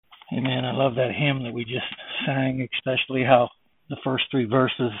Amen. I love that hymn that we just sang, especially how the first three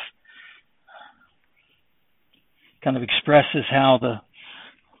verses kind of expresses how the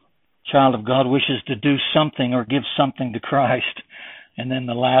child of God wishes to do something or give something to Christ. And then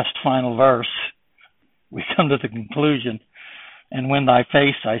the last final verse, we come to the conclusion, and when thy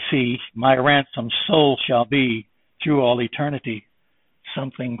face I see, my ransomed soul shall be through all eternity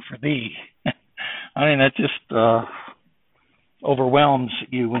something for thee. I mean, that just overwhelms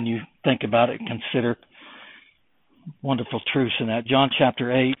you when you think about it and consider wonderful truths in that. John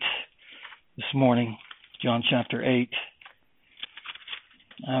chapter 8 this morning. John chapter 8.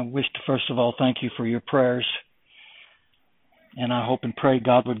 I wish to first of all thank you for your prayers. And I hope and pray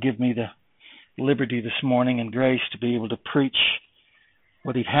God would give me the liberty this morning and grace to be able to preach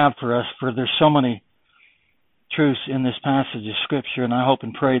what He'd have for us. For there's so many truths in this passage of Scripture, and I hope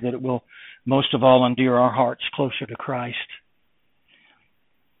and pray that it will most of all endear our hearts closer to Christ.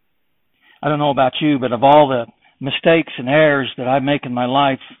 I don't know about you, but of all the mistakes and errors that I make in my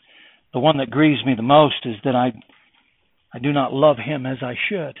life, the one that grieves me the most is that I do not love Him as I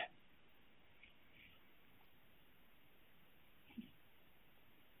should.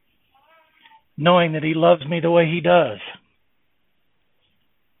 Knowing that He loves me the way He does.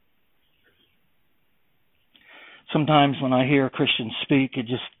 Sometimes when I hear Christians speak, it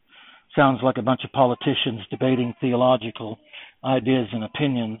just sounds like a bunch of politicians debating theological ideas and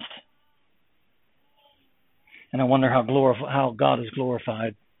opinions. And I wonder how God is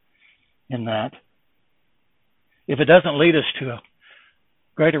glorified in that. If it doesn't lead us to a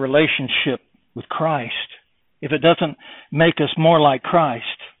greater relationship with Christ, if it doesn't make us more like Christ,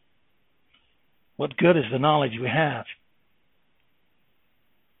 what good is the knowledge we have?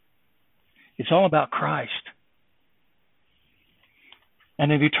 It's all about Christ.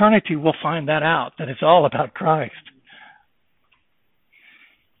 And in eternity, we'll find that out, that it's all about Christ.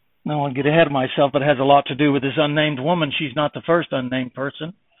 I don't want to get ahead of myself, but it has a lot to do with this unnamed woman. She's not the first unnamed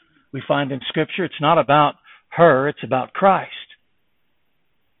person we find in Scripture. It's not about her, it's about Christ.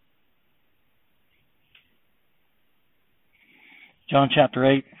 John chapter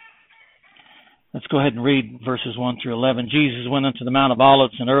 8. Let's go ahead and read verses 1 through 11. Jesus went unto the Mount of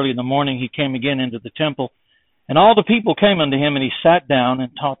Olives, and early in the morning He came again into the temple. And all the people came unto Him, and He sat down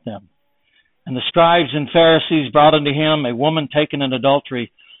and taught them. And the scribes and Pharisees brought unto Him a woman taken in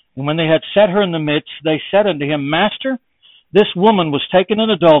adultery. And when they had set her in the midst, they said unto Him, Master, this woman was taken in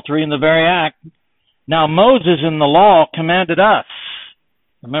adultery in the very act. Now Moses in the law commanded us,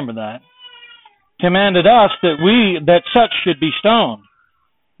 remember that, commanded us that such should be stoned.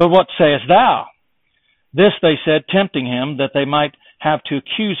 But what sayest thou? This they said, tempting Him, that they might have to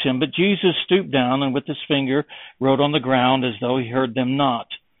accuse Him. But Jesus stooped down and with His finger wrote on the ground as though He heard them not.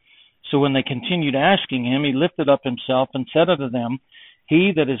 So when they continued asking Him, He lifted up Himself and said unto them,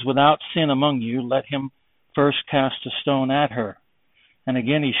 He that is without sin among you, let him first cast a stone at her. And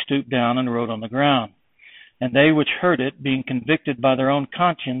again He stooped down and wrote on the ground. And they which heard it, being convicted by their own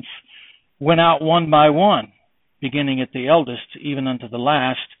conscience, went out one by one, beginning at the eldest, even unto the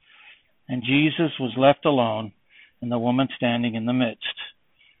last. And Jesus was left alone, and the woman standing in the midst.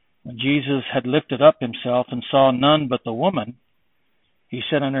 When Jesus had lifted up Himself and saw none but the woman, He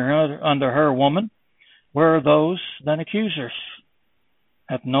said unto her, Woman, where are those thine accusers?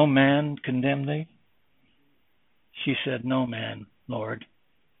 Hath no man condemned thee? She said, No man, Lord.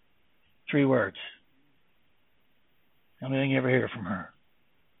 3 words. Anything you ever hear from her?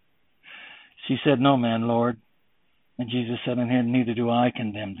 She said, No man, Lord. And Jesus said unto her, Neither do I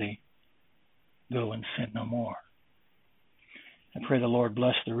condemn thee. Go and sin no more. I pray the Lord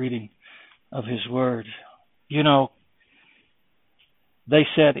bless the reading of His word. You know, they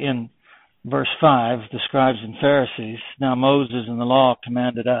said in verse 5, the scribes and Pharisees, Now Moses in the law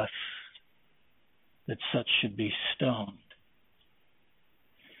commanded us that such should be stoned.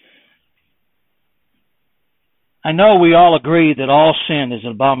 I know we all agree that all sin is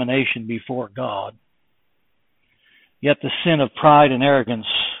an abomination before God. Yet the sin of pride and arrogance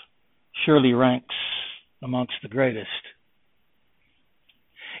surely ranks amongst the greatest.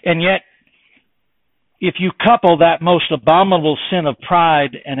 And yet, if you couple that most abominable sin of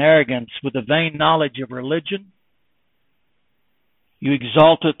pride and arrogance with a vain knowledge of religion, you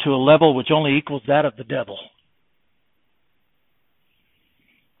exalt it to a level which only equals that of the devil.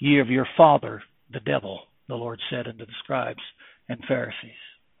 Ye of your father, the devil, the Lord said unto the scribes and Pharisees.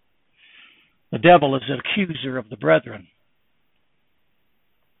 The devil is an accuser of the brethren.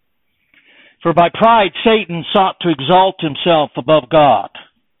 For by pride Satan sought to exalt himself above God,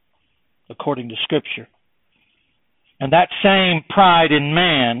 according to Scripture. And that same pride in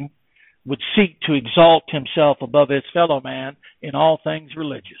man would seek to exalt himself above his fellow man in all things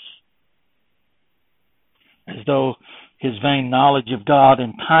religious. as though his vain knowledge of God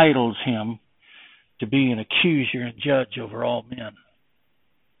entitles him to be an accuser and judge over all men.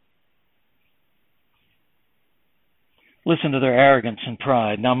 Listen to their arrogance and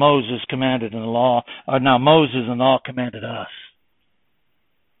pride. Now Moses and the law commanded us.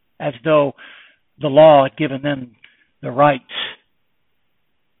 As though the law had given them the right,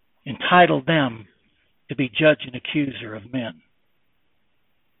 entitled them to be judge and accuser of men.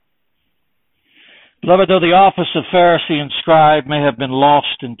 Beloved, though the office of Pharisee and scribe may have been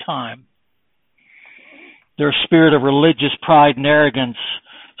lost in time, their spirit of religious pride and arrogance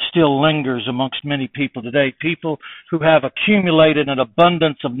still lingers amongst many people today. People who have accumulated an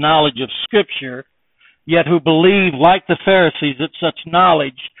abundance of knowledge of Scripture, yet who believe, like the Pharisees, that such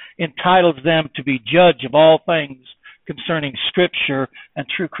knowledge entitles them to be judge of all things concerning Scripture and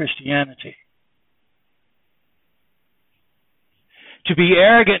true Christianity. To be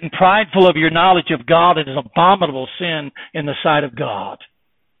arrogant and prideful of your knowledge of God is an abominable sin in the sight of God.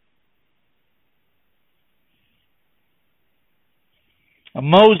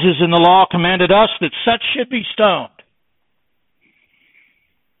 Moses in the law commanded us that such should be stoned.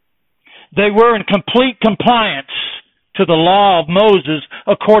 They were in complete compliance to the law of Moses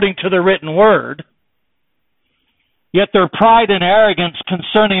according to the written word. Yet their pride and arrogance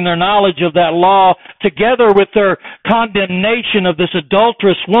concerning their knowledge of that law, together with their condemnation of this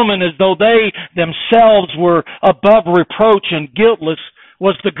adulterous woman as though they themselves were above reproach and guiltless,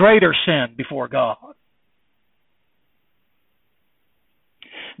 was the greater sin before God.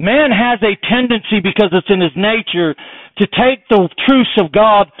 Man has a tendency, because it's in his nature, to take the truths of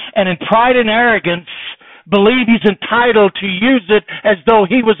God and in pride and arrogance believe he's entitled to use it as though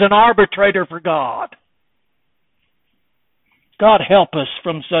he was an arbitrator for God. God help us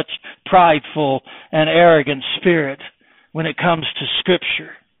from such prideful and arrogant spirit when it comes to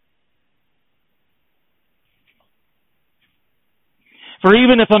Scripture. For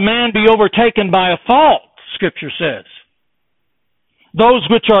even if a man be overtaken by a fault, Scripture says, those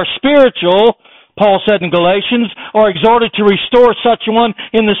which are spiritual, Paul said in Galatians, are exhorted to restore such a one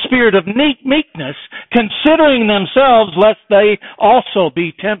in the spirit of meekness, considering themselves lest they also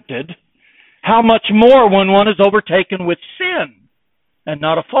be tempted. How much more when one is overtaken with sin and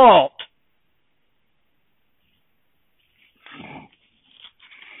not a fault?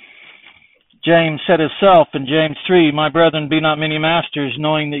 James said himself in James 3, My brethren, be not many masters,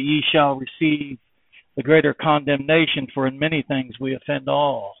 knowing that ye shall receive the greater condemnation, for in many things we offend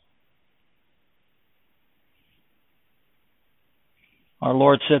all. Our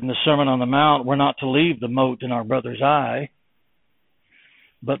Lord said in the Sermon on the Mount, we're not to leave the mote in our brother's eye,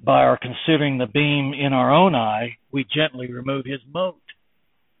 but by our considering the beam in our own eye, we gently remove his mote.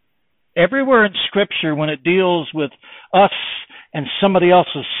 Everywhere in Scripture, when it deals with us and somebody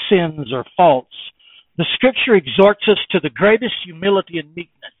else's sins or faults, the Scripture exhorts us to the greatest humility and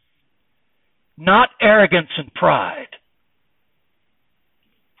meekness, not arrogance and pride.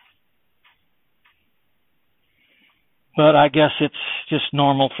 But I guess it's just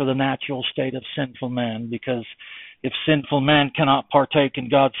normal for the natural state of sinful man, because if sinful man cannot partake in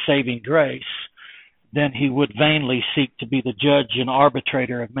God's saving grace, then he would vainly seek to be the judge and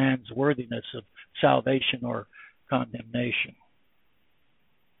arbitrator of man's worthiness of salvation or condemnation.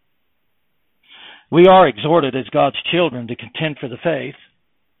 We are exhorted as God's children to contend for the faith,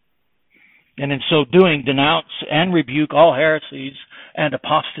 and in so doing denounce and rebuke all heresies and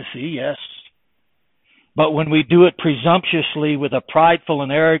apostasy, yes. But when we do it presumptuously with a prideful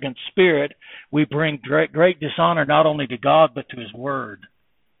and arrogant spirit, we bring great dishonor not only to God but to His Word.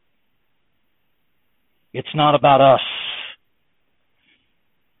 It's not about us.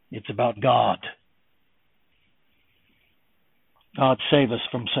 It's about God. God save us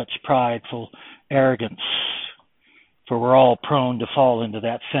from such prideful arrogance, for we're all prone to fall into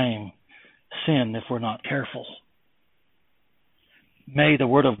that same sin if we're not careful. May the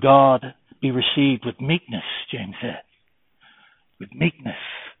Word of God be received with meekness, James said. With meekness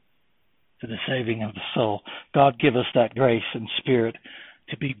to the saving of the soul. God give us that grace and spirit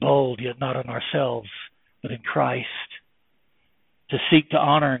to be bold, yet not in ourselves, but in Christ. To seek to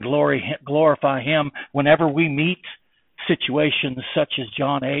honor and glorify Him whenever we meet situations such as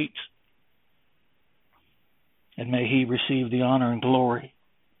John 8. And may He receive the honor and glory.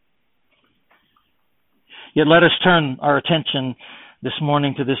 Yet let us turn our attention this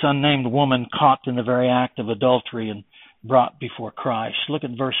morning to this unnamed woman caught in the very act of adultery and brought before Christ. Look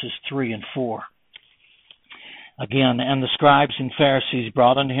at verses 3 and 4. Again, and the scribes and Pharisees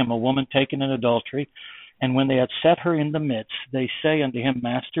brought unto him a woman taken in adultery, and when they had set her in the midst, they say unto him,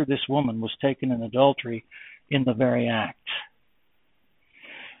 Master, this woman was taken in adultery in the very act.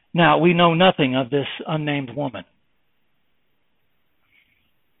 Now, we know nothing of this unnamed woman.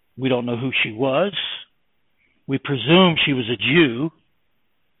 We don't know who she was. We presume she was a Jew.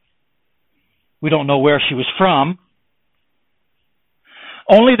 We don't know where she was from.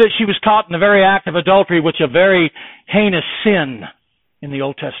 Only that she was caught in the very act of adultery, which is a very heinous sin in the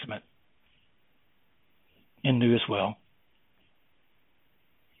Old Testament, and knew as well.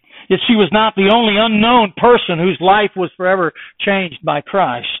 Yet she was not the only unknown person whose life was forever changed by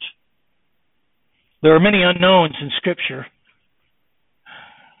Christ. There are many unknowns in Scripture.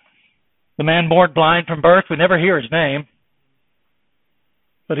 The man born blind from birth, we never hear his name,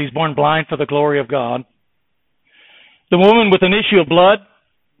 but he's born blind for the glory of God. The woman with an issue of blood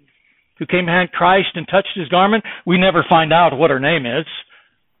who came behind Christ and touched his garment, we never find out what her name is.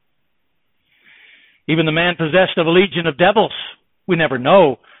 Even the man possessed of a legion of devils, we never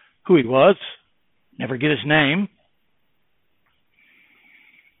know who he was, never get his name.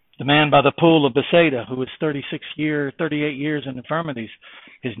 The man by the pool of Bethsaida, who was 38 years in infirmities,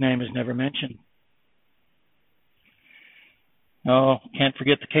 his name is never mentioned. Oh, can't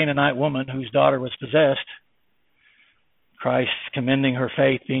forget the Canaanite woman whose daughter was possessed. Christ commending her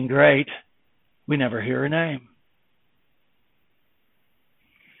faith being great. We never hear her name.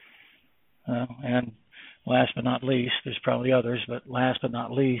 And last but not least, there's probably others, but last but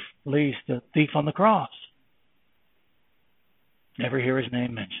not least, the thief on the cross. Never hear his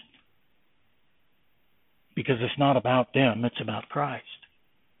name mentioned. Because it's not about them, it's about Christ.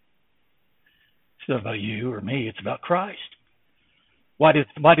 It's not about you or me, it's about Christ. Why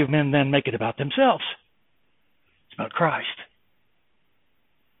do men then make it about themselves? It's about Christ.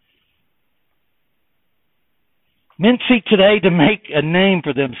 Men seek today to make a name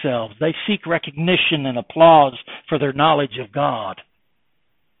for themselves. They seek recognition and applause for their knowledge of God.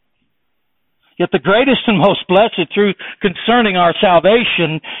 Yet the greatest and most blessed truth concerning our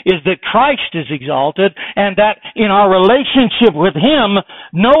salvation is that Christ is exalted, and that in our relationship with Him,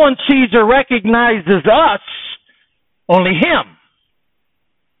 no one sees or recognizes us, only Him.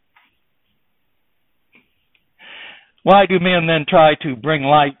 Why do men then try to bring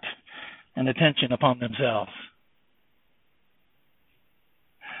light and attention upon themselves?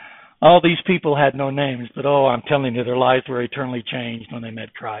 All these people had no names, but I'm telling you, their lives were eternally changed when they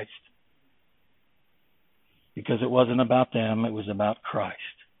met Christ. Because it wasn't about them, it was about Christ.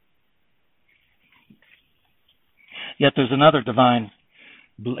 Yet there's another divine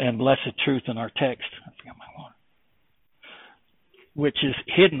and blessed truth in our text, I forgot my water, which is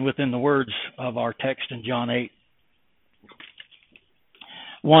hidden within the words of our text in John 8.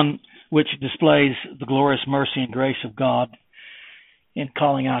 One which displays the glorious mercy and grace of God in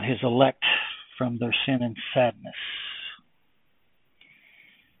calling out His elect from their sin and sadness.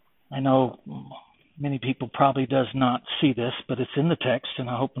 I know many people probably does not see this, but it's in the text, and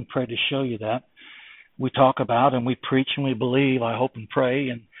I hope and pray to show you that. We talk about and we preach and we believe, I hope and pray,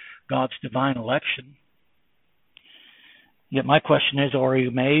 in God's divine election. Yet my question is, are we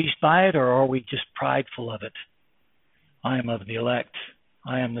amazed by it, or are we just prideful of it? I am of the elect.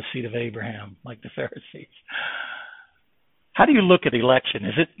 I am the seed of Abraham, like the Pharisees. How do you look at election?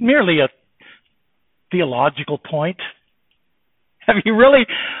 Is it merely a theological point? Have you really,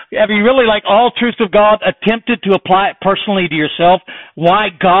 like all truths of God, attempted to apply it personally to yourself? Why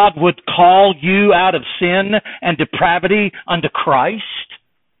God would call you out of sin and depravity unto Christ?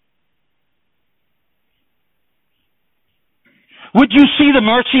 Would you see the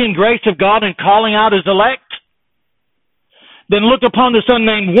mercy and grace of God in calling out His elect? Then look upon this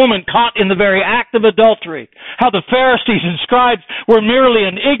unnamed woman caught in the very act of adultery. How the Pharisees and scribes were merely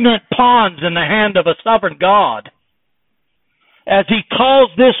an ignorant pawns in the hand of a sovereign God. As He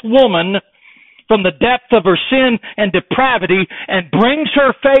calls this woman from the depth of her sin and depravity and brings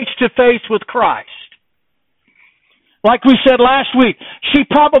her face to face with Christ. Like we said last week, she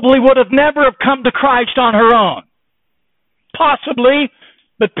probably would have never have come to Christ on her own. Possibly,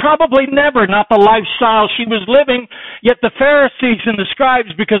 but probably never, not the lifestyle she was living. Yet the Pharisees and the scribes,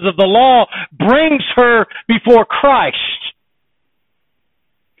 because of the law, brings her before Christ.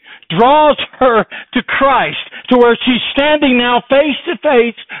 Draws her to Christ, to where she's standing now face to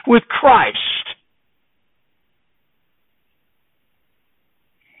face with Christ.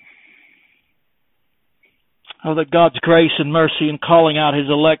 Oh, that God's grace and mercy in calling out His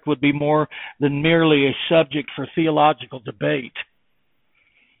elect would be more than merely a subject for theological debate,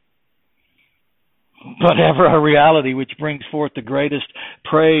 but ever a reality which brings forth the greatest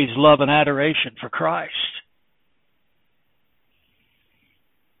praise, love, and adoration for Christ.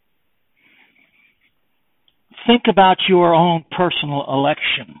 Think about your own personal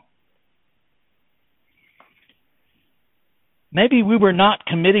election. Maybe we were not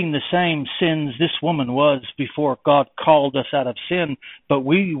committing the same sins this woman was before God called us out of sin, but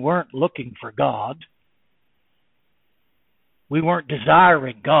we weren't looking for God. We weren't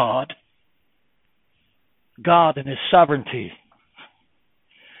desiring God. God in His sovereignty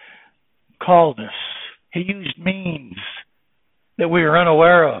called us. He used means that we were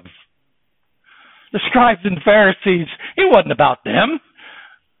unaware of. The scribes and Pharisees, it wasn't about them.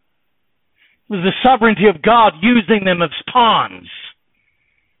 It was the sovereignty of God using them as pawns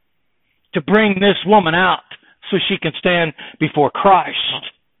to bring this woman out so she can stand before Christ.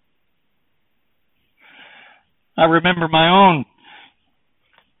 I remember my own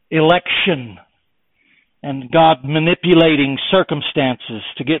election and God manipulating circumstances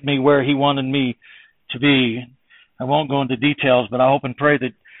to get me where He wanted me to be. I won't go into details, but I hope and pray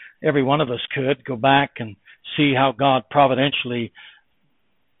that every one of us could go back and see how God providentially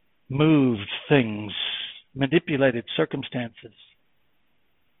moved things, manipulated circumstances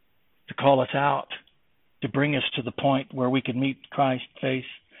to call us out, to bring us to the point where we can meet Christ face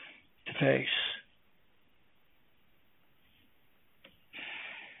to face.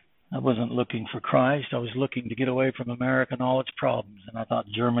 I wasn't looking for Christ. I was looking to get away from America and all its problems. And I thought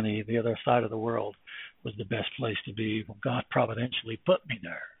Germany, the other side of the world, was the best place to be. Well, God providentially put me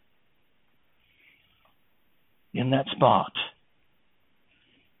there, in that spot.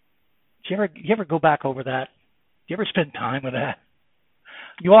 Do you ever go back over that? Do you ever spend time with that?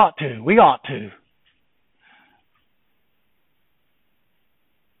 You ought to. We ought to.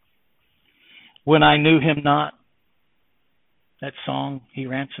 When I knew Him not, that song, He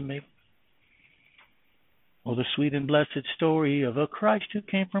ransomed me. Oh, the sweet and blessed story of a Christ who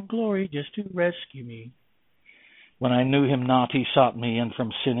came from glory just to rescue me. When I knew Him not, He sought me, and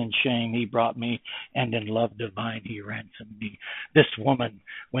from sin and shame He brought me, and in love divine He ransomed me. This woman,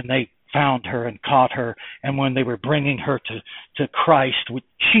 when they found her and caught her, and when they were bringing her to Christ,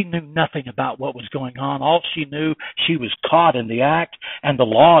 she knew nothing about what was going on. All she knew, she was caught in the act, and the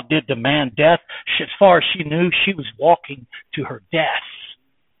law did demand death. As far as she knew, she was walking to her death.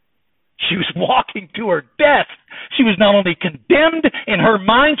 She was walking to her death. She was not only condemned in her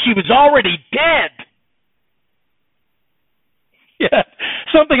mind, she was already dead. Yeah,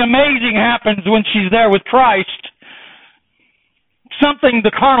 something amazing happens when she's there with Christ. Something the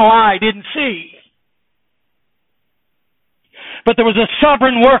carnal eye didn't see. But there was a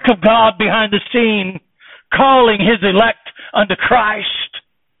sovereign work of God behind the scene, calling His elect unto Christ.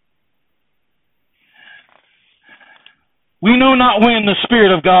 We know not when the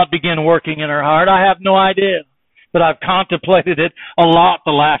Spirit of God began working in her heart. I have no idea, but I've contemplated it a lot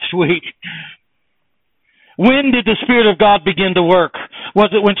the last week. When did the Spirit of God begin to work? Was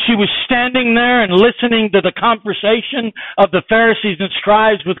it when she was standing there and listening to the conversation of the Pharisees and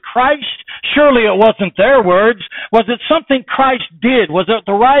scribes with Christ? Surely it wasn't their words. Was it something Christ did? Was it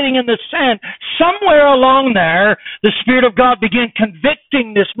the writing in the sand? Somewhere along there, the Spirit of God began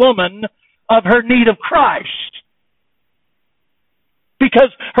convicting this woman of her need of Christ. Because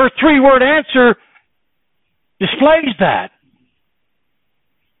her three-word answer displays that.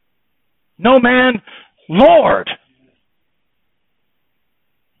 No man, Lord.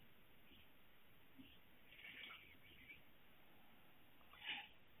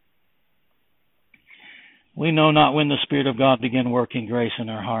 We know not when the Spirit of God began working grace in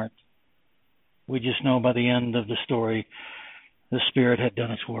our heart. We just know by the end of the story, the Spirit had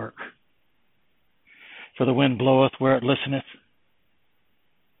done its work. For the wind bloweth where it listeneth.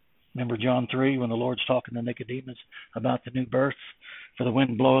 Remember John 3 when the Lord's talking to Nicodemus about the new birth? For the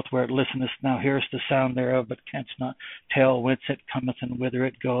wind bloweth where it listeneth, now hearest the sound thereof, but canst not tell whence it cometh and whither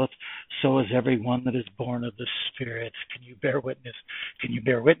it goeth. So is every one that is born of the Spirit. Can you bear witness? Can you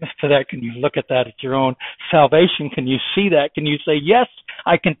bear witness to that? Can you look at that at your own salvation? Can you see that? Can you say, yes,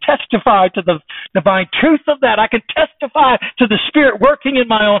 I can testify to the divine truth of that. I can testify to the Spirit working in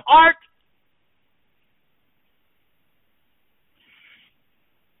my own heart.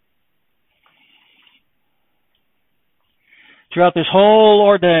 Throughout this whole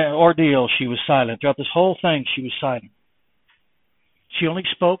ordeal, she was silent. Throughout this whole thing, she was silent. She only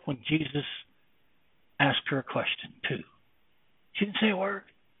spoke when Jesus asked her a question, too. She didn't say a word.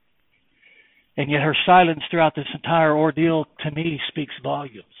 And yet her silence throughout this entire ordeal, to me, speaks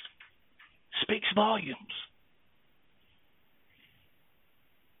volumes. Speaks volumes.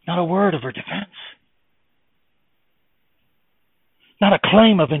 Not a word of her defense. Not a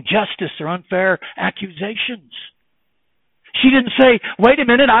claim of injustice or unfair accusations. She didn't say, wait a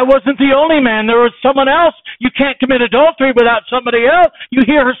minute, I wasn't the only man. There was someone else. You can't commit adultery without somebody else. You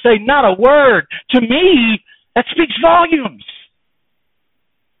hear her say, not a word. To me, that speaks volumes.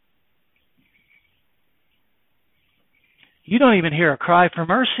 You don't even hear a cry for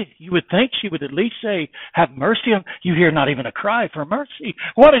mercy. You would think she would at least say, have mercy on. You hear not even a cry for mercy.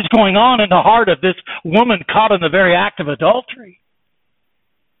 What is going on in the heart of this woman caught in the very act of adultery?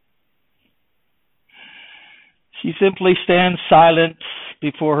 She simply stands silent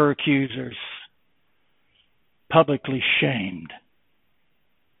before her accusers, publicly shamed.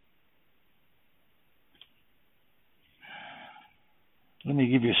 Let me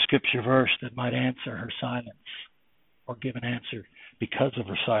give you a scripture verse that might answer her silence, or give an answer because of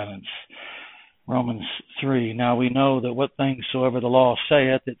her silence. Romans 3. Now we know that what things soever the law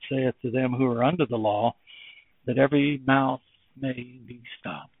saith, it saith to them who are under the law, that every mouth may be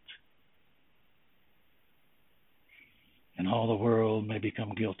stopped, and all the world may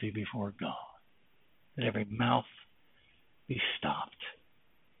become guilty before God. That every mouth be stopped.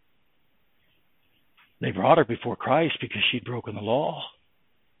 They brought her before Christ because she'd broken the law.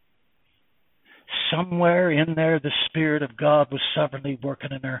 Somewhere in there, the Spirit of God was sovereignly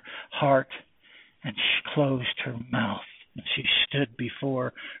working in her heart, and she closed her mouth, and she stood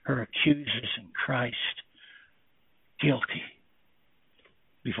before her accusers in Christ, guilty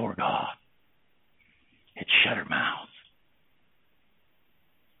before God. It shut her mouth.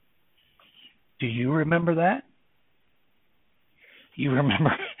 Do you remember that?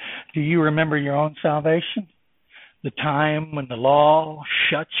 Do you remember your own salvation? The time when the law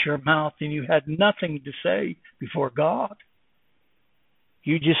shut your mouth and you had nothing to say before God?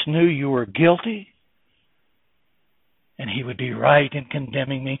 You just knew you were guilty and He would be right in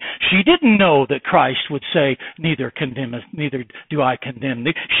condemning me. She didn't know that Christ would say, neither do I condemn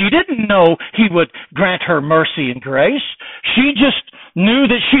thee. She didn't know He would grant her mercy and grace. She just knew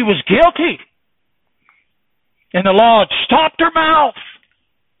that she was guilty. And the law had stopped her mouth.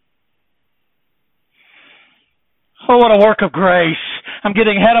 Oh, what a work of grace. I'm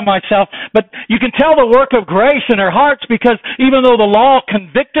getting ahead of myself. But you can tell the work of grace in her hearts, because even though the law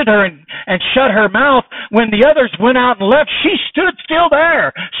convicted her and shut her mouth, when the others went out and left, she stood still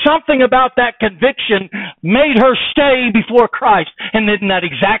there. Something about that conviction made her stay before Christ. And isn't that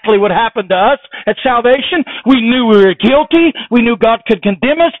exactly what happened to us at salvation? We knew we were guilty. We knew God could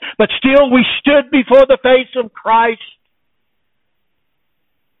condemn us, but still we stood before the face of Christ.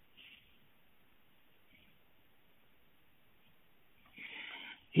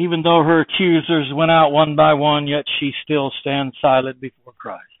 Even though her accusers went out one by one, yet she still stands silent before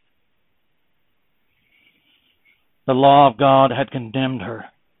Christ. The law of God had condemned her.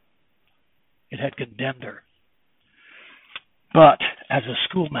 It had condemned her. But as a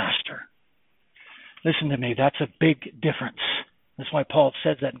schoolmaster, listen to me, that's a big difference. That's why Paul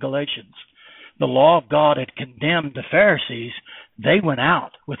says that in Galatians. The law of God had condemned the Pharisees. They went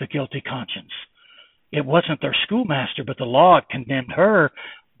out with a guilty conscience. It wasn't their schoolmaster, but the law had condemned her.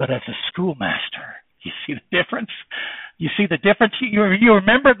 But as a schoolmaster, you see the difference? You see the difference? You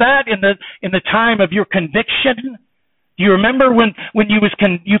remember that in the time of your conviction? Do you remember when you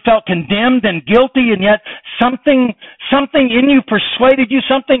felt condemned and guilty, and yet something in you persuaded you,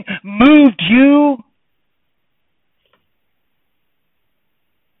 something moved you?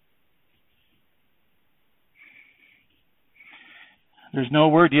 There's no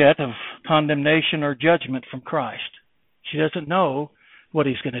word yet of condemnation or judgment from Christ. She doesn't know what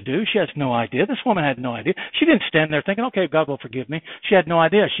He's going to do. She has no idea. This woman had no idea. She didn't stand there thinking, okay, God will forgive me. She had no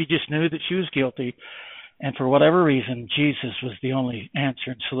idea. She just knew that she was guilty. And for whatever reason, Jesus was the only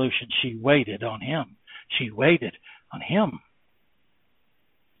answer and solution. She waited on Him. She waited on Him.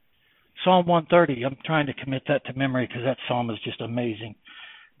 Psalm 130, I'm trying to commit that to memory because that psalm is just amazing.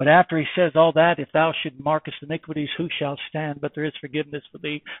 But after he says all that, if thou should markest iniquities, who shall stand? But there is forgiveness for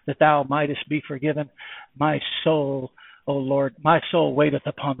thee, that thou mightest be forgiven. My soul, O Lord, my soul waiteth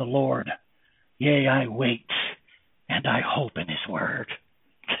upon the Lord. Yea, I wait, and I hope in His word.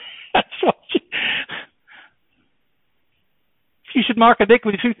 That's what she should mark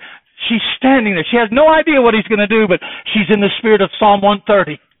iniquities. She's standing there. She has no idea what He's going to do, but she's in the spirit of Psalm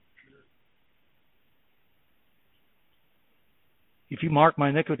 130. If you mark my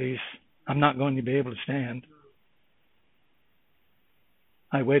iniquities, I'm not going to be able to stand.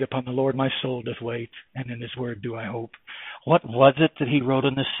 I wait upon the Lord, my soul doth wait, and in His word do I hope. What was it that He wrote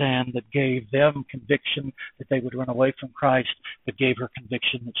in the sand that gave them conviction that they would run away from Christ, but gave her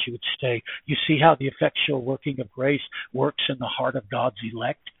conviction that she would stay? You see how the effectual working of grace works in the heart of God's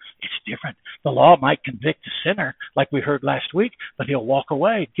elect? It's different. The law might convict a sinner, like we heard last week, but he'll walk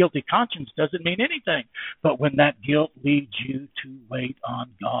away. Guilty conscience doesn't mean anything. But when that guilt leads you to wait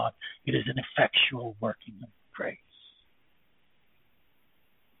on God, it is an effectual working of grace.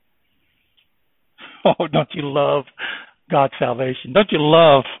 Oh, don't you love God's salvation. Don't you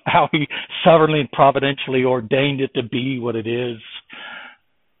love how He sovereignly and providentially ordained it to be what it is?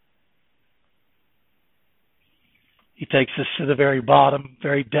 He takes us to the very bottom,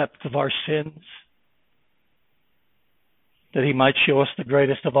 very depth of our sins, that He might show us the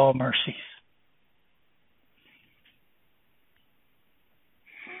greatest of all mercies.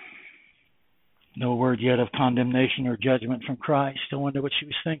 No word yet of condemnation or judgment from Christ. I wonder what she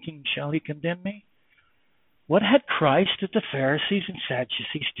was thinking. Shall He condemn me? What had Christ that the Pharisees and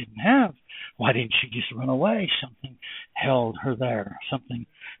Sadducees didn't have? Why didn't she just run away? Something held her there. Something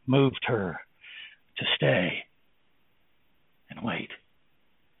moved her to stay and wait.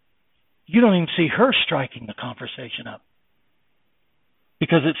 You don't even see her striking the conversation up.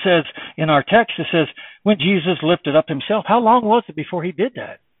 Because it says, in our text, it says, when Jesus lifted up Himself, how long was it before He did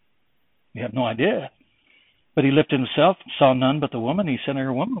that? We have no idea. But He lifted Himself, saw none but the woman. He said to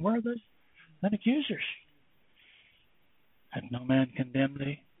her, woman, where are the accusers? Had no man condemned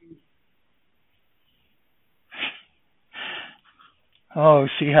thee? Oh,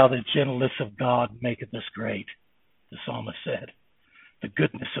 see how the gentleness of God maketh us great, the psalmist said. The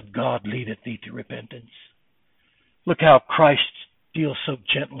goodness of God leadeth thee to repentance. Look how Christ deals so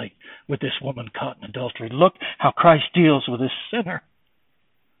gently with this woman caught in adultery. Look how Christ deals with this sinner.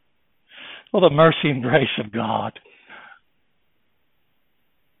 Oh, the mercy and grace of God.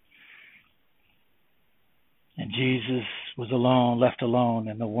 And Jesus was alone, left alone,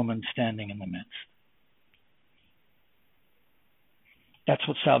 and the woman standing in the midst. That's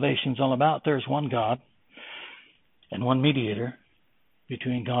what salvation's all about. There's one God and one mediator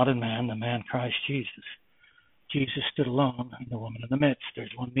between God and man, the man Christ Jesus. Jesus stood alone and the woman in the midst.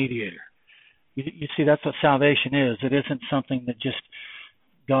 There's one mediator. You see, that's what salvation is. It isn't something that just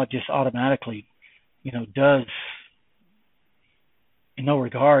God just automatically, does in no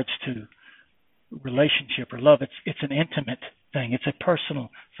regards to relationship or love. It's an intimate thing. It's a personal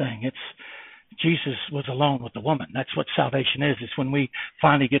thing. Jesus was alone with the woman. That's what salvation is. It's when we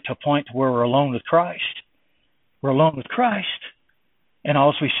finally get to a point where we're alone with Christ. We're alone with Christ, and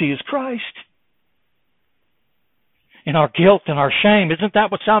all we see is Christ. In our guilt and our shame, isn't that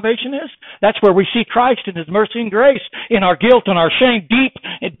what salvation is? That's where we see Christ in His mercy and grace. In our guilt and our shame, deep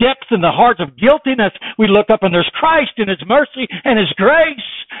depths in the hearts of guiltiness, we look up and there's Christ in His mercy and His grace.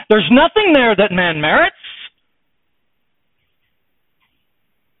 There's nothing there that man merits.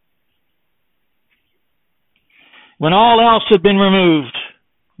 When all else had been removed,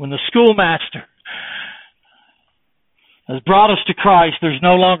 when the schoolmaster has brought us to Christ, there's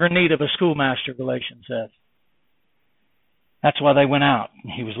no longer need of a schoolmaster, Galatians says. That's why they went out,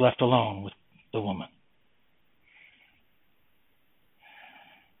 and He was left alone with the woman.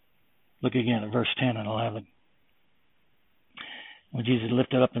 Look again at verse 10 and 11. When Jesus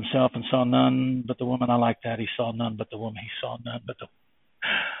lifted up Himself and saw none but the woman, I like that. He saw none but the woman. He saw none but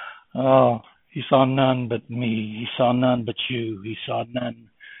He saw none but me. He saw none but you. He saw none.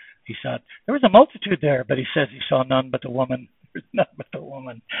 There was a multitude there, but He says He saw none but the woman. There's none but the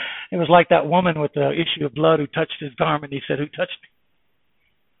woman. It was like that woman with the issue of blood who touched His garment. He said, who touched me?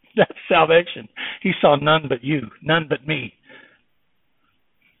 That's salvation. He saw none but you, none but me.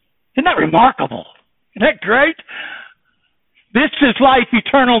 Isn't that remarkable? Isn't that great? This is life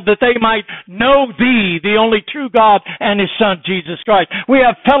eternal, that they might know Thee, the only true God, and His Son, Jesus Christ. We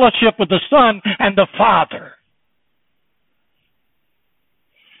have fellowship with the Son and the Father.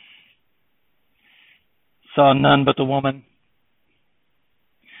 Saw none but the woman.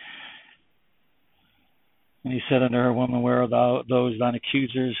 And He said unto her, woman, where are those thine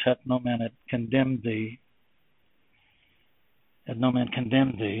accusers? Hath no man condemned thee? Hath no man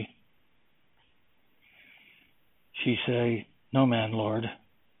condemned thee? She say, no man, Lord.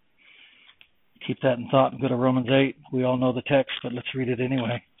 Keep that in thought and go to Romans 8. We all know the text, but let's read it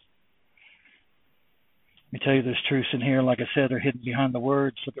anyway. Let me tell you, there's truths in here. Like I said, they're hidden behind the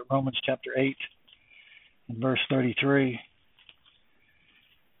words. Look at Romans chapter 8 and verse 33.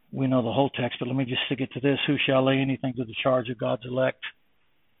 We know the whole text, but let me just stick it to this. Who shall lay anything to the charge of God's elect?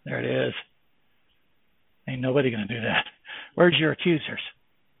 There it is. Ain't nobody going to do that. Where's your accusers?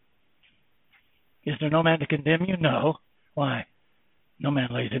 Is there no man to condemn you? No. Why? No man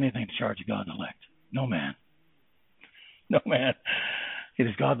lays anything to charge of God's elect. No man. No man. It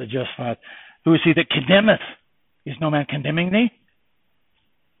is God that justifieth. Who is He that condemneth? Is no man condemning thee?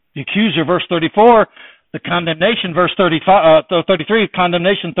 The accuser, verse 34, the condemnation, verse 33,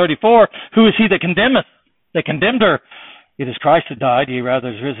 condemnation 34, who is He that condemneth? They condemned her. It is Christ that died, yea, rather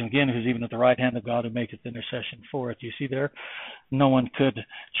is risen again, who's even at the right hand of God, who maketh intercession for it. You see there? No one could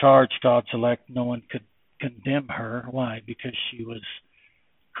charge God's elect. No one could condemn her. Why? Because she was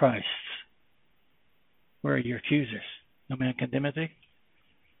Christ's. Where are your accusers? No man condemneth thee?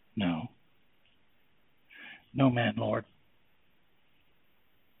 No. No man, Lord.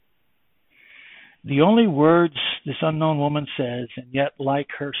 The only words this unknown woman says, and yet like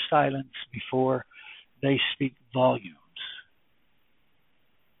her silence before, they speak volumes.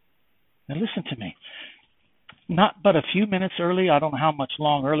 Now listen to me. Not but a few minutes early, I don't know how much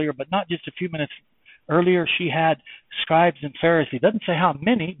long earlier, but not just a few minutes earlier, she had scribes and Pharisees. It doesn't say how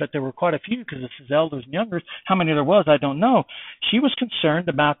many, but there were quite a few because this is elders and youngers. How many there was, I don't know. She was concerned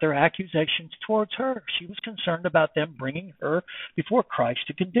about their accusations towards her. She was concerned about them bringing her before Christ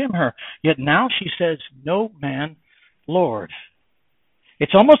to condemn her. Yet now she says, no man, Lord.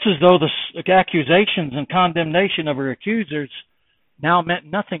 It's almost as though the accusations and condemnation of her accusers now meant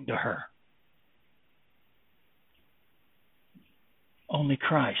nothing to her. Only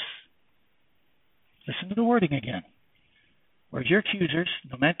Christ. Listen to the wording again. Where's your accusers?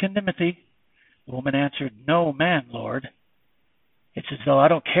 No man condemneth thee. The woman answered, no man, Lord. It's as though I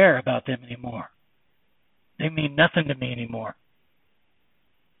don't care about them anymore. They mean nothing to me anymore.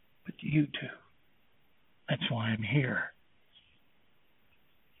 But you do. That's why I'm here.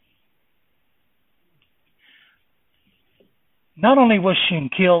 Not only was she in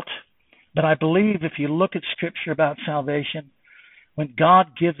guilt, but I believe if you look at Scripture about salvation, when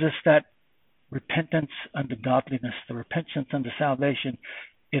God gives us that repentance unto godliness, the repentance unto salvation,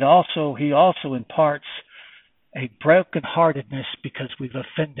 He also imparts a brokenheartedness because we've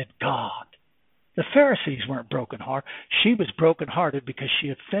offended God. The Pharisees weren't brokenhearted. She was brokenhearted because she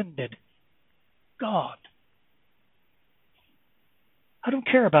offended God. I don't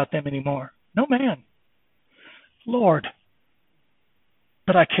care about them anymore. No man. Lord.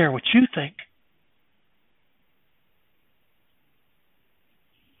 But I care what you think.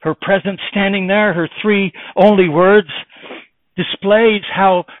 Her presence standing there, her three only words, displays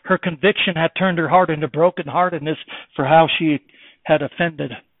how her conviction had turned her heart into brokenheartedness for how she had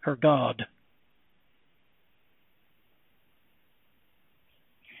offended her God.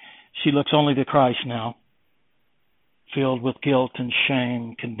 She looks only to Christ now, filled with guilt and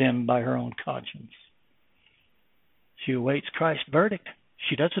shame, condemned by her own conscience. She awaits Christ's verdict.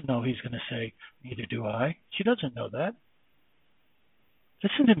 She doesn't know He's going to say, neither do I. She doesn't know that.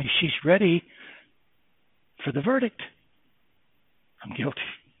 Listen to me. She's ready for the verdict. I'm guilty.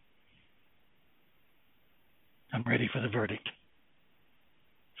 I'm ready for the verdict.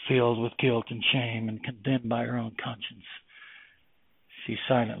 Filled with guilt and shame and condemned by her own conscience, she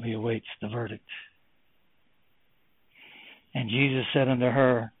silently awaits the verdict. And Jesus said unto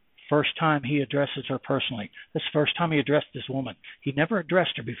her, first time He addresses her personally. This first time He addressed this woman. He never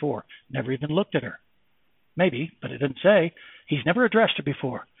addressed her before. Never even looked at her. Maybe, but it didn't say. He's never addressed her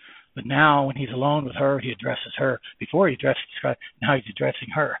before. But now when He's alone with her, He addresses her. Before He addressed the scribes, now He's addressing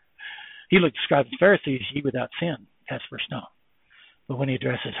her. He looked at the scribes and Pharisees, ye without sin, cast first stone. But when He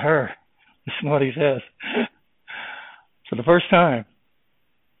addresses her, listen to what He says. For the first time,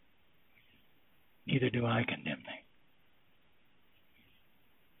 neither do I condemn thee.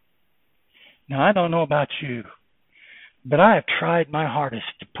 Now, I don't know about you, but I have tried my hardest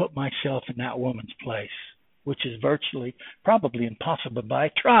to put myself in that woman's place, which is virtually, probably impossible, but I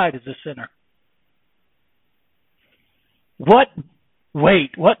tried as a sinner. What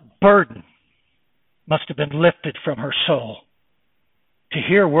weight, what burden must have been lifted from her soul to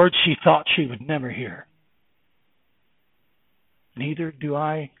hear words she thought she would never hear. Neither do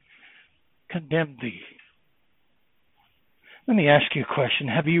I condemn thee. Let me ask you a question.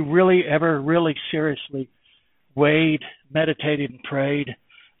 Have you really seriously weighed, meditated, and prayed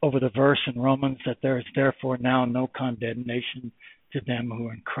over the verse in Romans that there is therefore now no condemnation to them who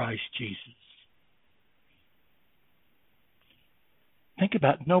are in Christ Jesus? Think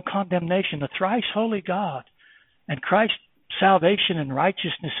about no condemnation. The thrice holy God and Christ's salvation and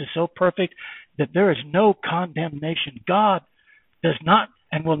righteousness is so perfect that there is no condemnation. God does not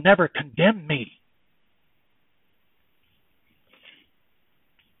and will never condemn me.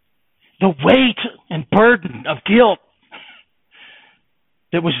 The weight and burden of guilt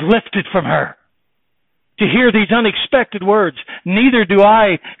that was lifted from her to hear these unexpected words, neither do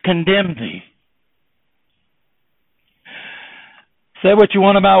I condemn thee. Say what you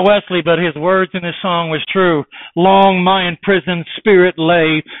want about Wesley, but his words in his song was true. Long my imprisoned spirit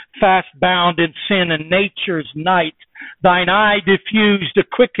lay, fast bound in sin and nature's night. Thine eye diffused a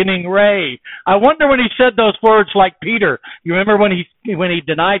quickening ray. I wonder when he said those words like Peter. You remember when he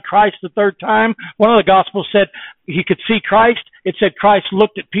denied Christ the third time? One of the Gospels said he could see Christ. It said Christ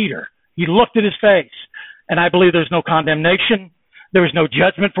looked at Peter. He looked at his face. And I believe there's no condemnation. There was no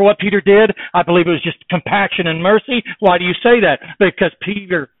judgment for what Peter did. I believe it was just compassion and mercy. Why do you say that? Because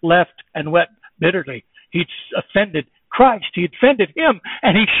Peter left and wept bitterly. He'd offended Christ. He defended him,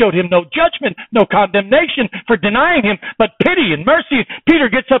 and he showed him no judgment, no condemnation for denying him, but pity and mercy. Peter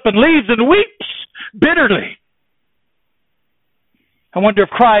gets up and leaves and weeps bitterly. I wonder if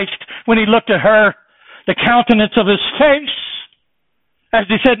Christ, when he looked at her, the countenance of his face, as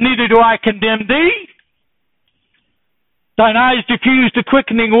he said, "Neither do I condemn thee. Thine eyes diffused a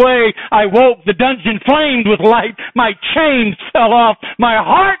quickening way. I woke, the dungeon flamed with light. My chains fell off. My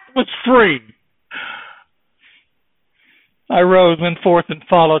heart was free. I rose, went forth, and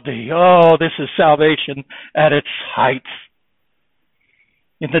followed thee." Oh, this is salvation at its height.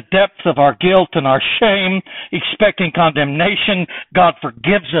 In the depths of our guilt and our shame, expecting condemnation, God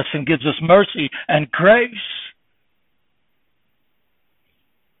forgives us and gives us mercy and grace.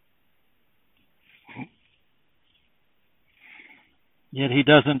 Yet he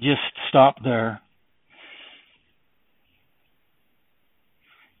doesn't just stop there.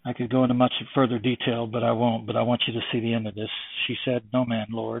 I could go into much further detail, but I won't. But I want you to see the end of this. She said, "No man,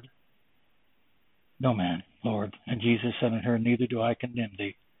 Lord. No man, Lord." And Jesus said unto her, "Neither do I condemn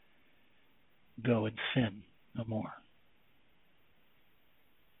thee. Go and sin no more."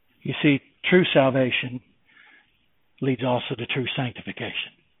 You see, true salvation leads also to true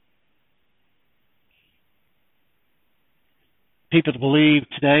sanctification. People believe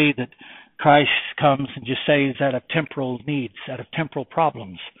today that Christ comes and just saves out of temporal needs, out of temporal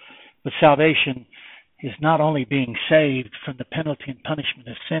problems. But salvation is not only being saved from the penalty and punishment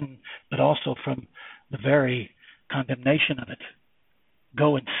of sin, but also from the very condemnation of it.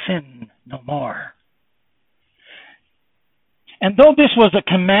 Go and sin no more. And though this was a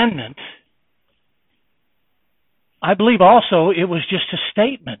commandment, I believe also it was just a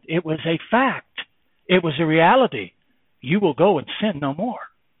statement. It was a fact. It was a reality. You will go and sin no more.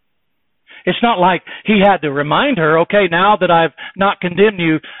 It's not like he had to remind her, okay, now that I've not condemned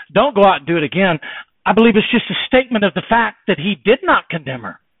you, don't go out and do it again. I believe it's just a statement of the fact that he did not condemn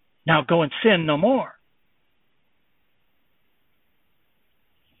her. Now go and sin no more.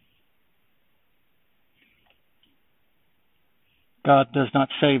 God does not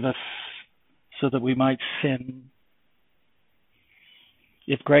save us so that we might sin.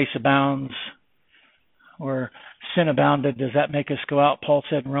 If grace abounds or sin abounded, does that make us go out, Paul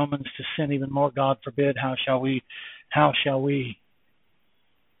said in Romans, to sin even more? God forbid. How shall we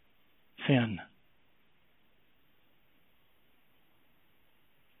sin?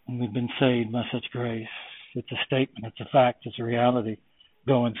 And we've been saved by such grace. It's a statement, it's a fact, it's a reality.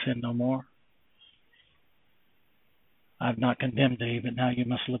 Go and sin no more. I've not condemned thee, but now you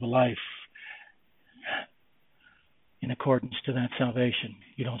must live a life in accordance to that salvation.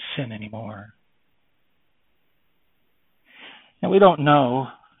 You don't sin anymore. And we don't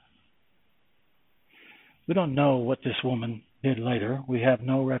know what this woman did later. We have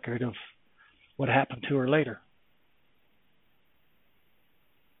no record of what happened to her later.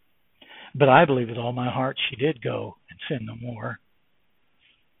 But I believe with all my heart she did go and sin no more.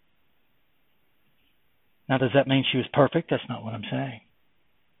 Now, does that mean she was perfect? That's not what I'm saying.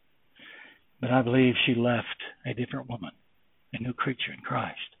 But I believe she left a different woman, a new creature in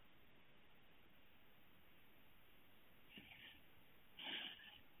Christ.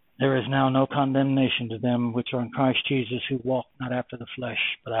 There is now no condemnation to them which are in Christ Jesus, who walk not after the flesh,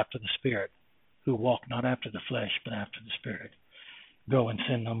 but after the Spirit. Who walk not after the flesh, but after the Spirit. Go and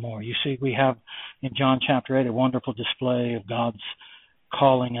sin no more. You see, we have in John chapter 8 a wonderful display of God's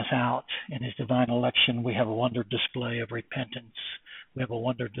calling us out in his divine election. We have a wonderful display of repentance. We have a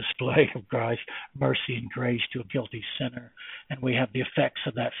wonderful display of Christ's mercy and grace to a guilty sinner. And we have the effects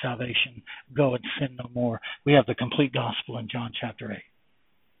of that salvation. Go and sin no more. We have the complete gospel in John chapter 8.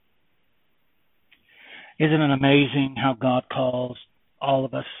 Isn't it amazing how God calls all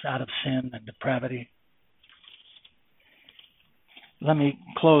of us out of sin and depravity? Let me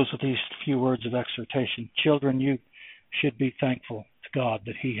close with these few words of exhortation. Children, you should be thankful to God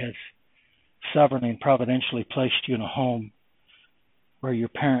that he has sovereignly and providentially placed you in a home where your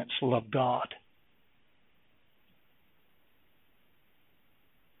parents love God.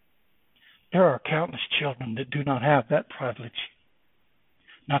 There are countless children that do not have that privilege.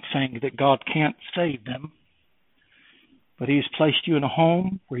 Not saying that God can't save them, but he has placed you in a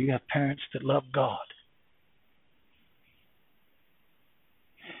home where you have parents that love God.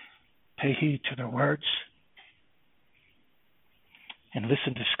 Pay heed to their words and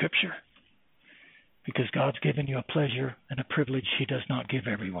listen to Scripture, because God's given you a pleasure and a privilege he does not give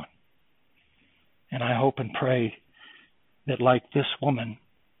everyone. And I hope and pray that, like this woman,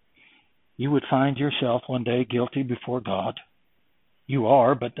 you would find yourself one day guilty before God. You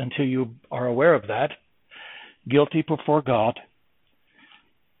are, but until you are aware of that, guilty before God,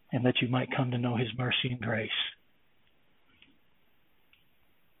 and that you might come to know his mercy and grace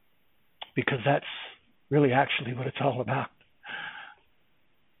because that's really actually what it's all about.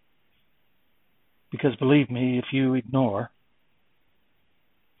 Because believe me, if you ignore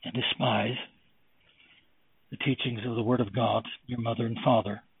and despise the teachings of the Word of God, your mother and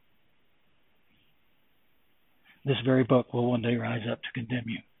father, this very book will one day rise up to condemn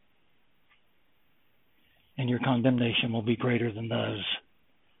you. And your condemnation will be greater than those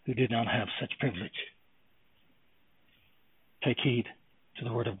who did not have such privilege. Take heed to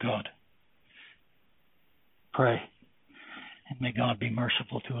the Word of God. Pray, and may God be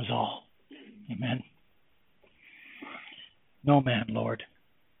merciful to us all. Amen. No man, Lord,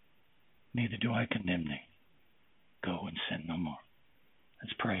 neither do I condemn thee. Go and sin no more.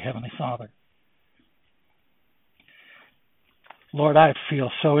 Let's pray. Heavenly Father, Lord, I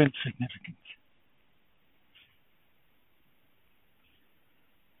feel so insignificant.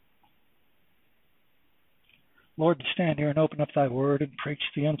 Lord, to stand here and open up thy word and preach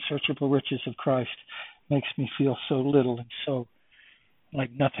the unsearchable riches of Christ makes me feel so little and so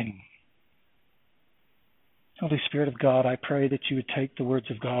like nothing. Holy Spirit of God, I pray that you would take the words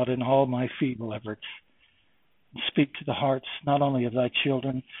of God in all my feeble efforts and speak to the hearts not only of thy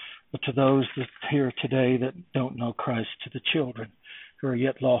children, but to those that here today that don't know Christ, to the children who are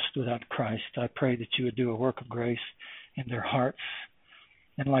yet lost without Christ. I pray that you would do a work of grace in their hearts.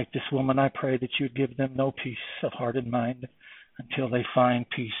 And like this woman, I pray that you would give them no peace of heart and mind until they find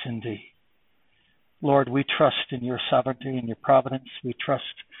peace in thee. Lord, we trust in your sovereignty and your providence. We trust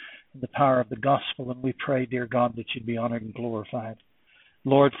in the power of the gospel, and we pray, dear God, that you'd be honored and glorified.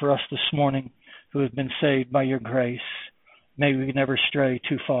 Lord, for us this morning who have been saved by your grace, may we never stray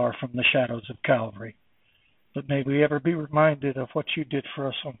too far from the shadows of Calvary, but may we ever be reminded of what you did for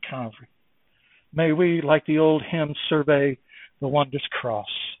us on Calvary. May we, like the old hymn, survey the wondrous cross,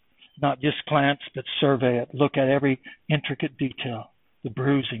 not just glance, but survey it, look at every intricate detail, the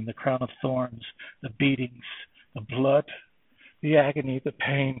bruising, the crown of thorns, the beatings, the blood, the agony, the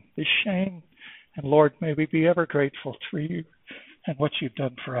pain, the shame. And Lord, may we be ever grateful for you and what you've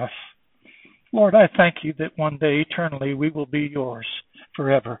done for us. Lord, I thank you that one day eternally we will be yours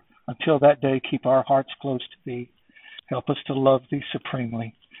forever. Until that day, keep our hearts close to thee. Help us to love thee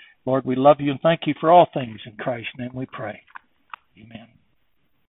supremely. Lord, we love you and thank you for all things. In Christ's name we pray. Amen.